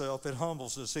rids ourselves, it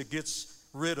humbles us, it gets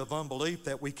rid of unbelief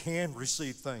that we can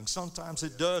receive things. Sometimes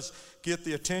it does get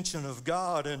the attention of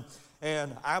God,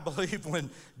 and I believe when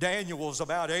Daniel was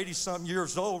about 80-something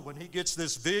years old, when he gets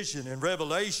this vision and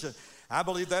revelation, I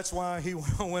believe that's why he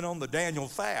went on the Daniel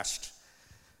fast.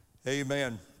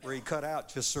 Amen. Where he cut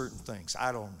out just certain things.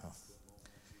 I don't know.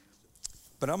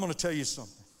 But I'm going to tell you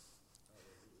something.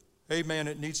 Amen.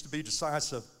 It needs to be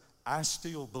decisive. I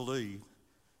still believe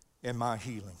in my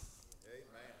healing.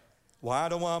 Amen. Why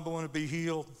do I want to be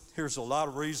healed? Here's a lot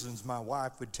of reasons my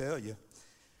wife would tell you.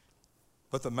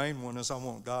 But the main one is I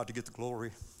want God to get the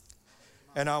glory.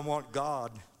 And I want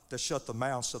God to shut the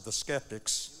mouths of the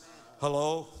skeptics.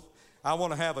 Hello? I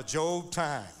want to have a Job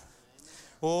time.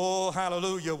 Oh,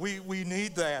 hallelujah. We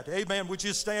need that. Amen. Would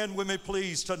you stand with me,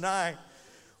 please, tonight?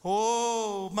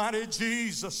 Oh, mighty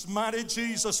Jesus, mighty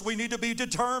Jesus. We need to be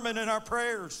determined in our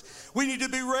prayers. We need to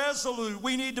be resolute.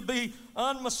 We need to be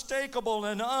unmistakable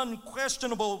and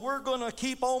unquestionable. We're going to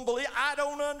keep on believing. I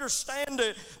don't understand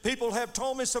it. People have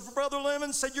told me, said, Brother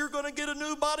Lemon said, you're going to get a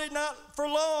new body not for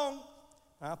long.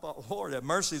 I thought, Lord, have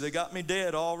mercy. They got me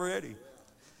dead already.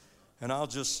 And I'll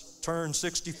just turn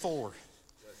 64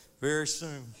 very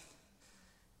soon.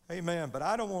 Amen. But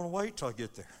I don't want to wait till I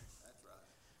get there.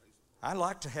 I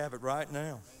like to have it right now.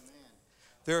 Amen.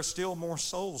 There are still more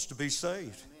souls to be saved.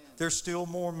 Amen. There's still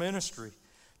more ministry.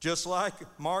 Just like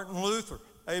Martin Luther,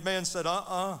 amen, said,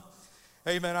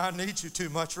 amen, I need you too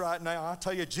much right now. I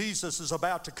tell you, Jesus is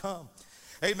about to come.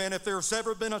 Amen, if there's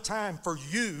ever been a time for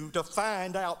you to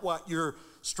find out what your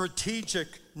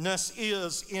strategicness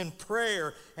is in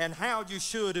prayer and how you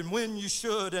should and when you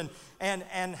should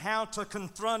and how to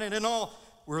confront it and all,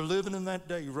 we're living in that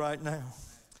day right now.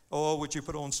 Oh, would you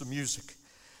put on some music?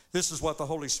 This is what the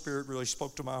Holy Spirit really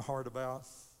spoke to my heart about.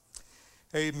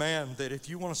 Amen. That if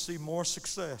you want to see more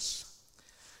success,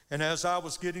 and as I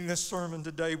was getting this sermon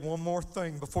today, one more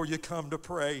thing before you come to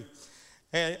pray.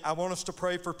 And I want us to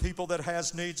pray for people that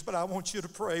has needs, but I want you to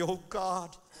pray, oh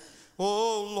God,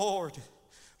 oh Lord,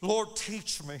 Lord,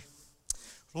 teach me,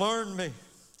 learn me.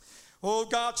 Oh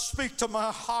God, speak to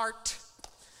my heart.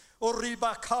 Lord,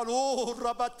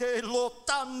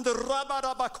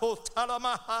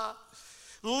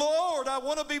 I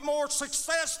want to be more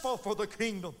successful for the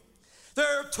kingdom.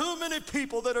 There are too many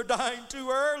people that are dying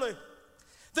too early.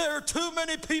 There are too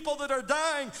many people that are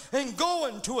dying and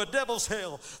going to a devil's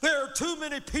hell. There are too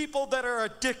many people that are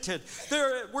addicted.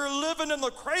 We're living in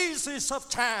the craziest of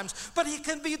times, but it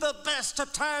can be the best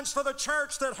of times for the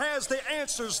church that has the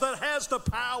answers, that has the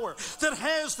power, that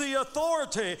has the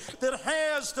authority, that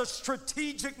has the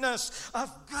strategicness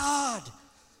of God.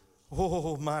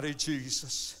 Oh, mighty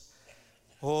Jesus.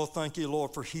 Oh, thank you,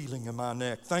 Lord, for healing in my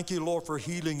neck. Thank you, Lord, for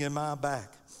healing in my back.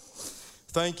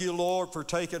 Thank you, Lord, for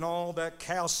taking all that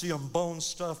calcium bone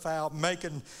stuff out,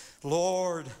 making,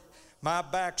 Lord, my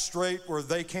back straight where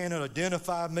they can't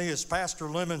identify me as Pastor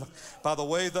Lemon by the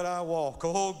way that I walk.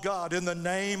 Oh, God, in the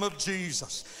name of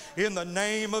Jesus, in the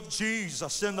name of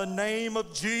Jesus, in the name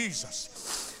of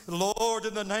Jesus. Lord,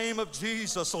 in the name of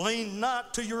Jesus, lean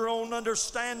not to your own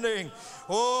understanding.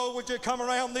 Oh, would you come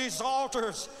around these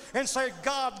altars and say,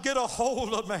 God, get a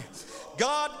hold of me.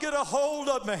 God, get a hold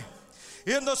of me.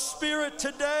 In the Spirit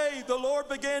today, the Lord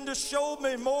began to show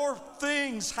me more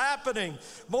things happening,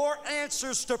 more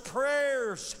answers to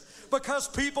prayers, because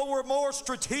people were more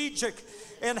strategic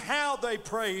in how they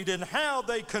prayed and how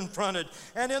they confronted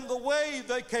and in the way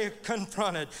they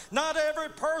confronted. Not every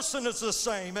person is the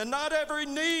same, and not every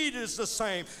need is the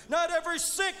same. Not every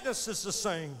sickness is the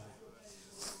same.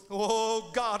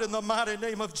 Oh, God, in the mighty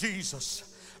name of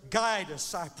Jesus, guide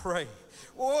us, I pray.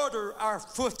 Order our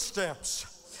footsteps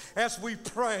as we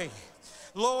pray.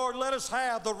 Lord, let us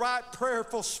have the right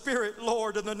prayerful spirit,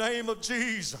 Lord, in the name of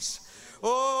Jesus.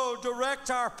 Oh,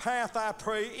 direct our path, I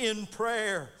pray, in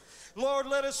prayer. Lord,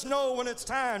 let us know when it's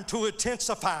time to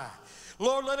intensify.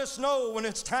 Lord, let us know when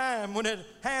it's time, when it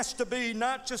has to be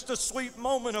not just a sweet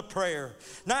moment of prayer,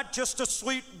 not just a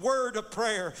sweet word of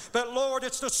prayer, but Lord,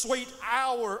 it's the sweet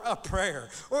hour of prayer,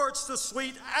 or it's the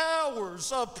sweet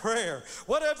hours of prayer.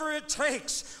 Whatever it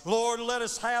takes, Lord, let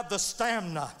us have the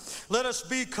stamina. Let us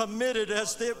be committed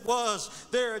as it was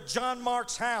there at John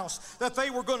Mark's house, that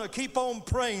they were going to keep on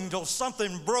praying till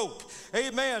something broke.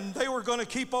 Amen. They were going to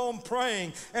keep on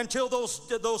praying until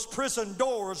those prison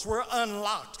doors were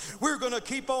unlocked. We're going to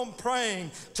keep on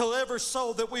praying till every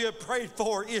soul that we have prayed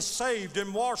for is saved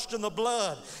and washed in the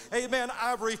blood. Amen.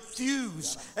 I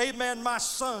refuse, amen, my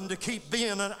son to keep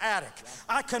being an addict.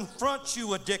 I confront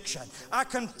you, addiction. I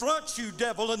confront you,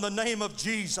 devil, in the name of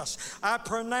Jesus. I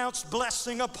pronounce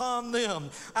blessing upon them.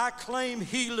 I claim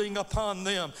healing upon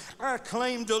them. I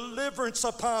claim deliverance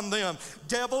upon them.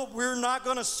 Devil, we're not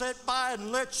going to sit by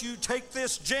and let you take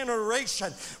this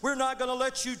generation. We're not going to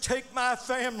let you take my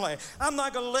family. I'm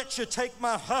not going to let you take take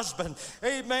my husband.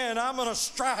 Amen. I'm going to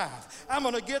strive. I'm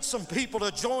going to get some people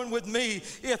to join with me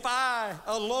if I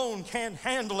alone can't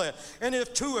handle it. And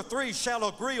if 2 or 3 shall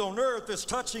agree on earth as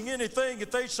touching anything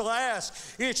that they shall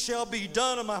ask, it shall be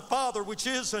done of my Father which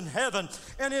is in heaven.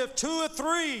 And if 2 or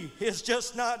 3 is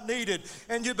just not needed,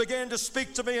 and you begin to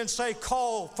speak to me and say,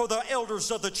 call for the elders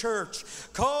of the church.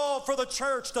 Call for the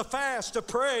church to fast, to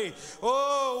pray.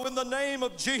 Oh, in the name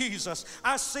of Jesus,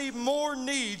 I see more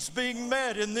needs being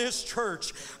met in this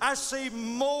church. I see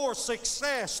more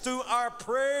success through our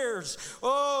prayers.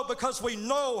 Oh, because we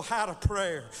know how to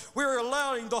pray. We're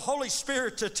allowing the Holy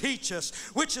Spirit to teach us,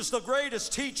 which is the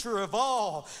greatest teacher of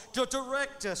all, to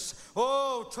direct us,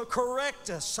 oh, to correct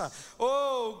us.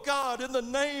 Oh, God, in the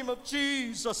name of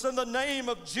Jesus, in the name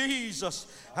of Jesus,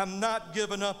 I'm not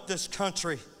giving up this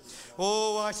country.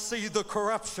 Oh, I see the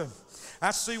corruption.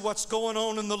 I see what's going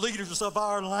on in the leaders of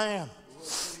our land.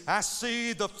 I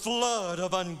see the flood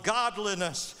of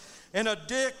ungodliness and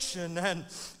addiction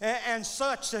and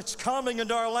such that's coming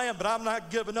into our land. But I'm not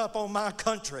giving up on my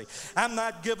country. I'm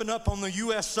not giving up on the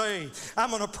USA. I'm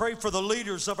going to pray for the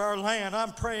leaders of our land.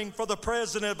 I'm praying for the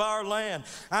president of our land.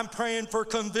 I'm praying for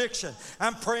conviction.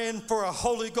 I'm praying for a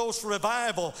Holy Ghost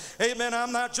revival. Amen.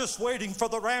 I'm not just waiting for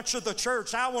the ranch of the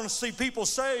church. I want to see people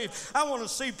saved. I want to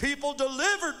see people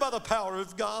delivered by the power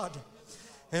of God.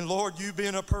 And Lord, you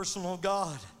being a personal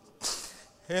God,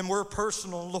 and we're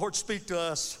personal, Lord, speak to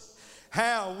us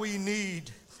how we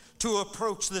need to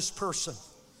approach this person.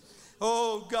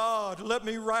 Oh God, let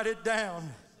me write it down,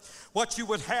 what you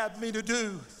would have me to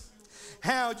do,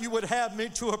 how you would have me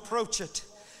to approach it.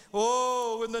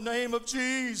 Oh, in the name of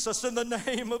Jesus, in the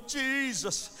name of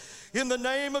Jesus, in the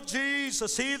name of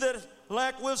Jesus. He that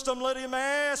lack wisdom, let him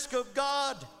ask of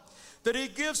God, that he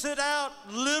gives it out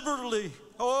liberally.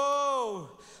 Oh,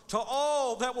 to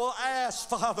all that will ask,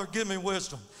 Father, give me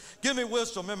wisdom. Give me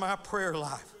wisdom in my prayer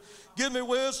life. Give me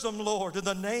wisdom, Lord, in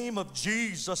the name of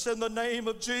Jesus. In the name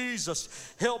of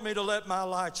Jesus, help me to let my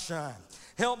light shine.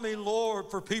 Help me, Lord,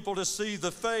 for people to see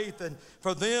the faith, and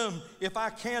for them, if I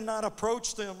cannot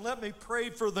approach them, let me pray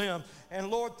for them. And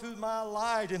Lord, through my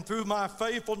light and through my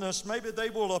faithfulness, maybe they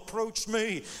will approach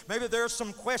me. Maybe there's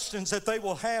some questions that they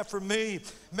will have for me.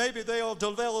 Maybe they'll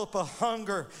develop a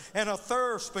hunger and a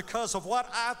thirst because of what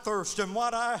I thirst and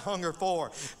what I hunger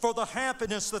for the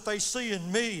happiness that they see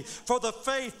in me, for the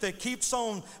faith that keeps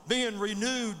on being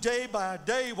renewed day by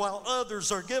day while others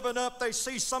are giving up. They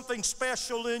see something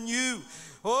special in you.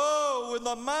 Oh, in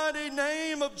the mighty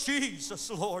name of Jesus,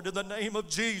 Lord, in the name of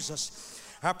Jesus,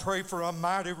 I pray for a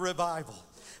mighty revival,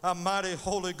 a mighty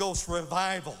Holy Ghost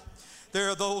revival. There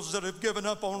are those that have given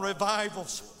up on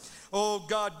revivals. Oh,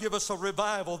 God, give us a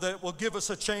revival that will give us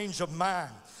a change of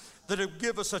mind, that will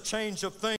give us a change of thinking.